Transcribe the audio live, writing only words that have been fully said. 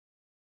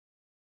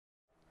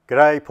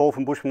G'day, Paul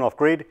from Bushman Off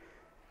Grid.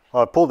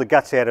 I've pulled the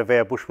guts out of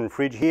our Bushman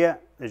Fridge here,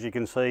 as you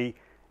can see,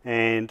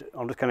 and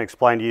I'm just going to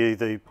explain to you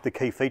the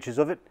key features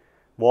of it,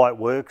 why it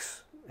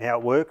works, how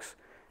it works.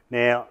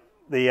 Now,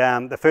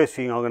 the first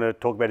thing I'm going to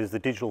talk about is the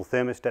digital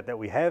thermostat that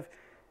we have.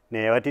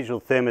 Now, our digital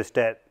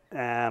thermostat,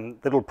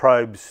 little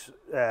probes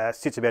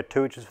sits about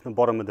 2 inches from the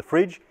bottom of the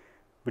fridge,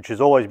 which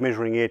is always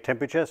measuring air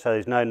temperature, so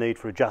there's no need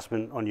for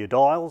adjustment on your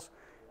dials.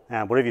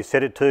 Whatever you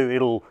set it to,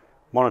 it'll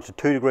monitor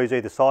 2 degrees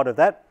either side of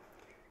that.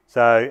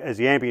 So as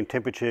the ambient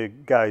temperature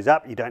goes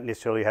up, you don't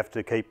necessarily have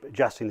to keep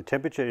adjusting the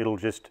temperature. It'll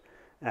just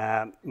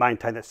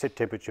maintain that set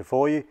temperature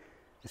for you.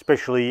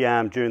 Especially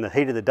during the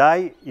heat of the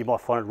day, you might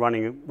find it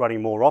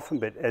running more often,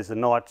 but as the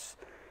nights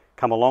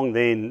come along,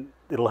 then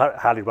it'll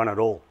hardly run at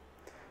all.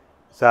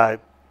 So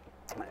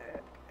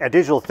our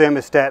digital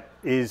thermostat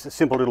is a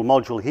simple little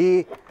module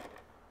here.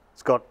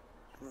 It's got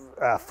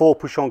 4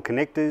 push-on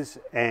connectors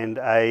and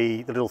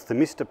the little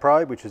thermistor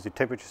probe, which is the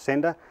temperature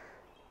sender.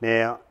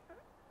 Now,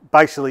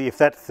 basically, if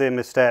that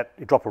thermostat,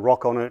 you drop a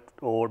rock on it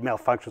or it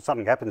malfunctions,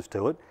 something happens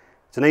to it,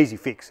 it's an easy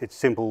fix. It's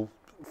simple,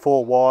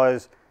 4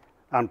 wires,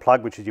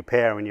 unplug, which is your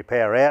power in, your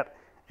power out,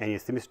 and your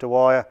thermistor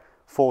wire,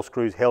 4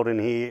 screws held in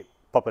here,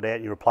 pop it out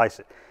and you replace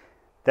it.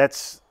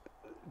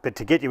 But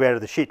to get you out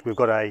of the shit, we've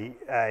got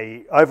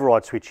a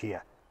override switch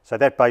here. So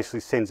that basically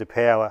sends the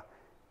power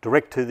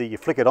direct to you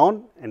flick it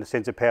on and it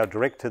sends the power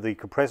direct to the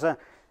compressor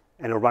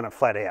and it'll run it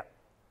flat out.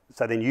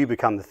 So then you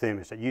become the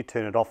thermostat. You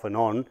turn it off and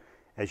on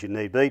as you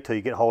need be till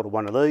you get hold of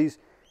one of these,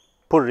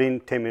 put it in,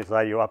 10 minutes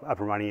later you're up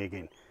and running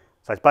again.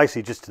 So it's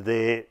basically just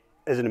there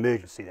as an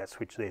emergency, that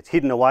switch there. It's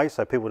hidden away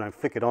so people don't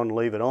flick it on,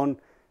 leave it on,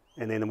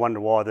 and then wonder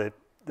why the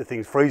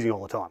thing's freezing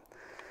all the time.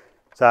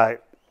 So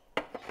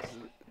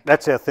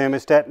that's our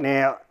thermostat.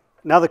 Now,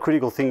 another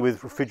critical thing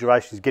with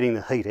refrigeration is getting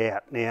the heat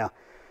out. Now,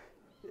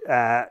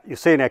 you'll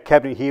see in our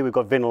cabinet here we've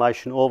got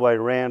ventilation all the way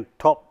around,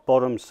 top,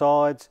 bottom,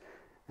 sides,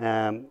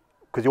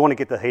 because you want to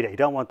get the heat out. You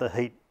don't want the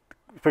heat,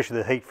 especially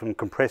the heat from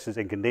compressors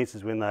and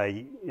condensers when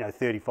they,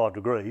 35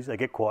 degrees, they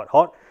get quite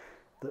hot.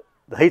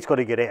 The heat's got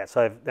to get out.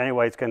 So the only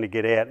way it's going to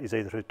get out is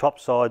either through top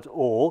sides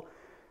or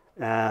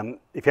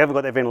if you haven't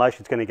got that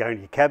ventilation, it's going to go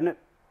into your cabinet.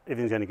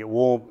 Everything's going to get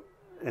warm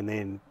and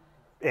then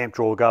amp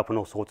draw will go up and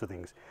all sorts of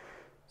things.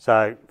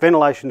 So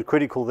ventilation is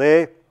critical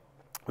there.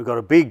 We've got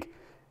a big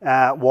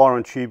wire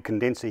and tube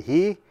condenser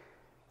here,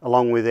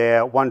 along with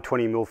our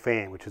 120mm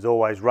fan, which is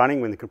always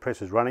running when the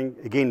compressor's running,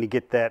 again to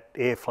get that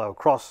airflow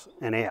across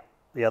and out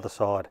the other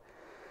side.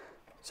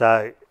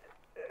 So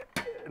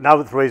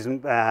another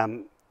reason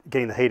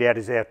getting the heat out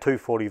is our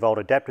 240 volt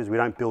adapters. We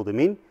don't build them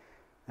in,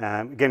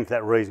 again for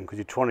that reason, because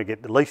you're trying to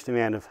get the least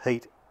amount of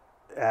heat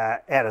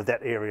out of that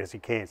area as you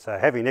can. So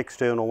having an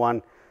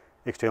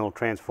external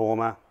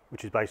transformer,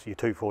 which is basically a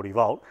 240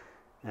 volt,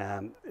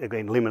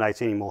 again eliminates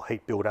any more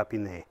heat build up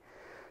in there.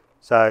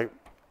 So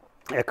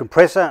our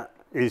compressor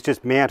is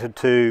just mounted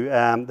to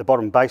the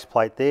bottom base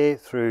plate there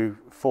through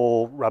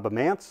 4 rubber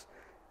mounts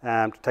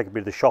to take a bit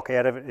of the shock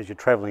out of it as you're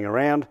travelling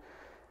around.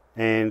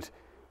 And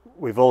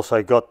we've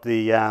also got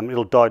the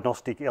little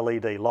diagnostic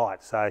LED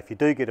light. So if you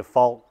do get a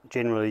fault,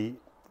 generally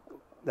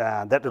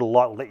that little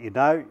light will let you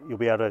know. You'll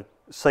be able to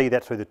see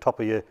that through the top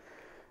of your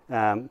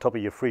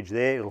fridge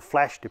there. It'll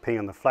flash, depending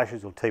on the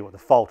flashes, it'll tell you what the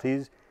fault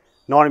is.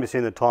 90%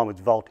 of the time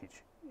it's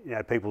voltage.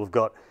 People have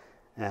got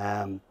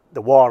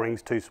the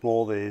wiring's too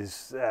small,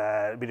 there's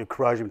a bit of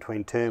corrosion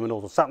between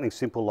terminals or something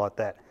simple like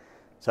that.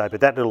 So, but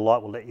that little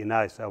light will let you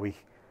know. So we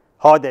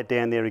hide that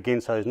down there again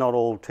so there's not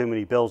all too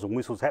many bells and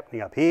whistles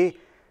happening up here.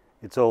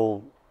 It's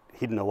all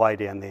hidden away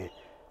down there.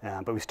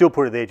 But we still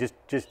put it there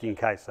just in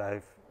case. So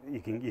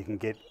if you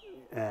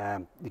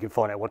can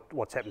find out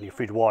what's happening to your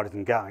fridge, why it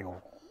isn't going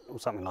or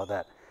something like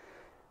that.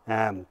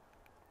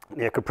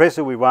 Now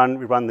compressor we run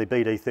the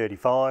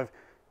BD35,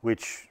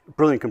 which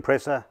brilliant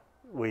compressor.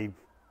 We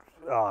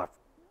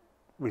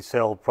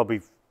sell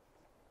probably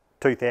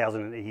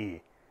 2,000 a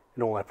year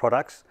in all our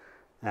products.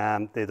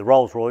 They're the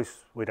Rolls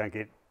Royce. We don't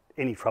get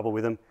any trouble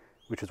with them,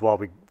 which is why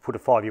we put a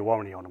 5-year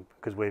warranty on them,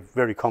 because we're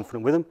very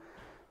confident with them.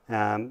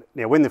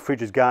 Now when the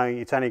fridge is going,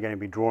 it's only going to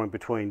be drawing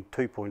between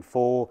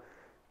 2.4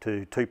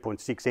 to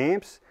 2.6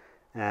 amps.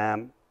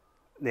 Now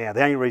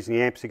the only reason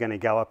the amps are going to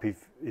go up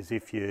is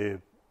if you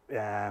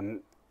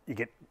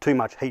get too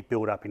much heat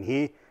build up in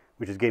here,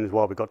 which again is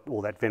why we've got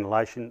all that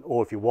ventilation,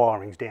 or if your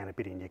wiring's down a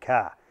bit in your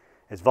car.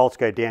 As volts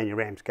go down, your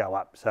amps go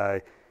up.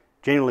 So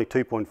generally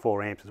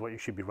 2.4 amps is what you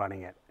should be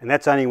running at. And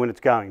that's only when it's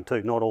going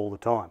too, not all the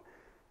time.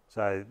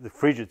 So the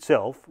fridge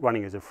itself,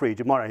 running as a fridge,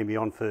 it might only be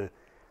on for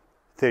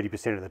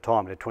 30% of the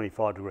time at a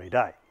 25-degree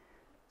day.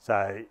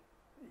 So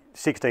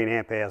 16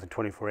 amp hours in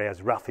 24 hours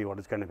is roughly what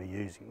it's going to be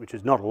using, which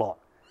is not a lot.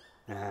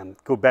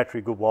 Good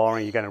battery, good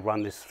wiring, you're going to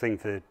run this thing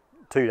for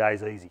 2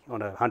 days easy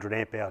on a 100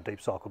 amp hour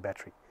deep cycle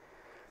battery.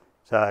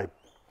 So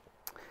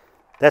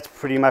that's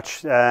pretty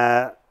much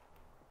the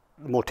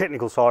more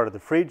technical side of the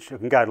fridge. I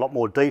can go in a lot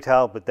more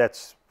detail, but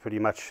that's pretty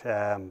much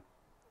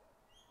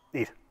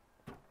it.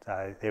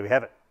 So there we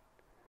have it.